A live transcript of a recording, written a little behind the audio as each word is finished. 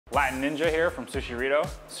Latin Ninja here from Sushirito,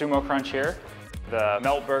 Sumo Crunch here, the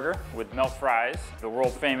melt burger with melt fries, the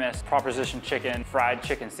world famous Proposition Chicken fried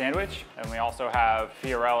chicken sandwich, and we also have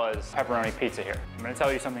Fiorella's pepperoni pizza here. I'm gonna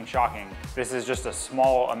tell you something shocking. This is just a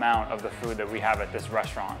small amount of the food that we have at this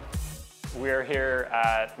restaurant. We're here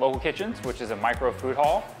at Local Kitchens, which is a micro food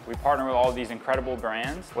hall. We partner with all of these incredible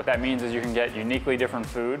brands. What that means is you can get uniquely different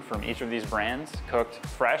food from each of these brands, cooked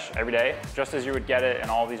fresh every day, just as you would get it in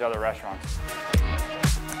all of these other restaurants.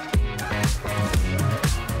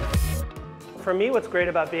 For me, what's great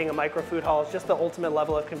about being a micro food hall is just the ultimate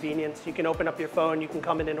level of convenience. You can open up your phone, you can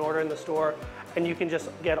come in and order in the store, and you can just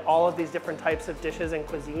get all of these different types of dishes and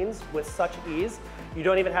cuisines with such ease. You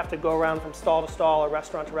don't even have to go around from stall to stall or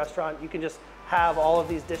restaurant to restaurant. You can just have all of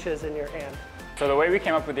these dishes in your hand. So the way we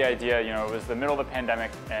came up with the idea, it was the middle of the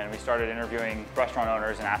pandemic, and we started interviewing restaurant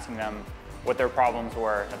owners and asking them what their problems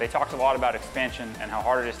were. They talked a lot about expansion and how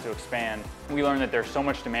hard it is to expand. We learned that there's so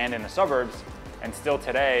much demand in the suburbs, and still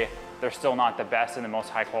today, they're still not the best and the most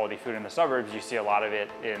high quality food in the suburbs. You see a lot of it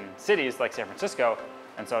in cities like San Francisco.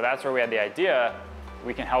 And so that's where we had the idea.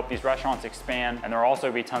 We can help these restaurants expand, and there'll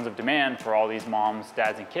also be tons of demand for all these moms,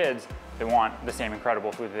 dads, and kids that want the same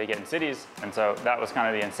incredible food that they get in cities. And so that was kind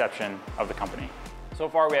of the inception of the company. So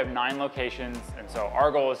far we have 9 locations, and so our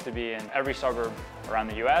goal is to be in every suburb around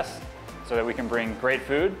the US so that we can bring great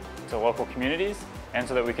food to local communities and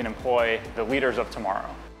so that we can employ the leaders of tomorrow.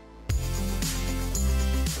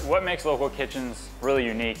 What makes Local Kitchens really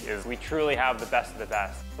unique is we truly have the best of the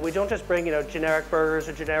best. We don't just bring, generic burgers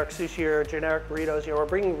or generic sushi or generic burritos. We're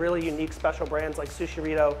bringing really unique special brands like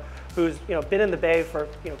Sushirito, who's, been in the Bay for,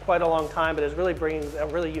 quite a long time, but is really bringing a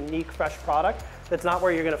really unique, fresh product that's not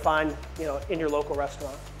where you're going to find, in your local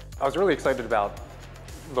restaurant. I was really excited about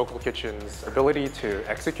Local Kitchens' ability to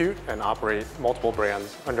execute and operate multiple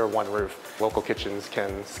brands under one roof. Local Kitchens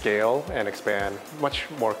can scale and expand much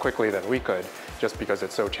more quickly than we could, just because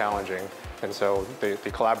it's so challenging. And so the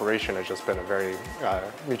collaboration has just been a very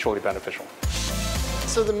mutually beneficial.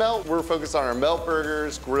 So the melt, we're focused on our melt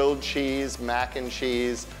burgers, grilled cheese, mac and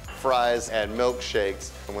cheese, fries, and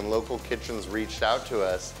milkshakes. And when Local Kitchens reached out to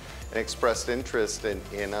us and expressed interest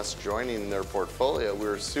in us joining their portfolio, we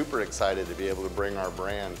were super excited to be able to bring our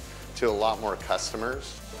brand to a lot more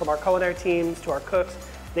customers. From our culinary teams to our cooks,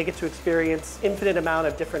 they get to experience infinite amount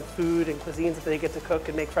of different food and cuisines that they get to cook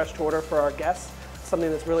and make fresh to order for our guests. Something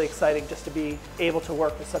that's really exciting just to be able to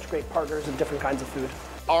work with such great partners and different kinds of food.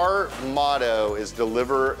 Our motto is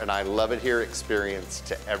deliver an I love it here experience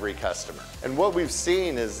to every customer. And what we've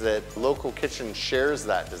seen is that Local Kitchen shares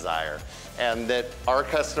that desire, and that our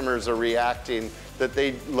customers are reacting that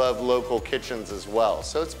they love Local Kitchens as well.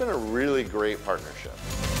 So it's been a really great partnership.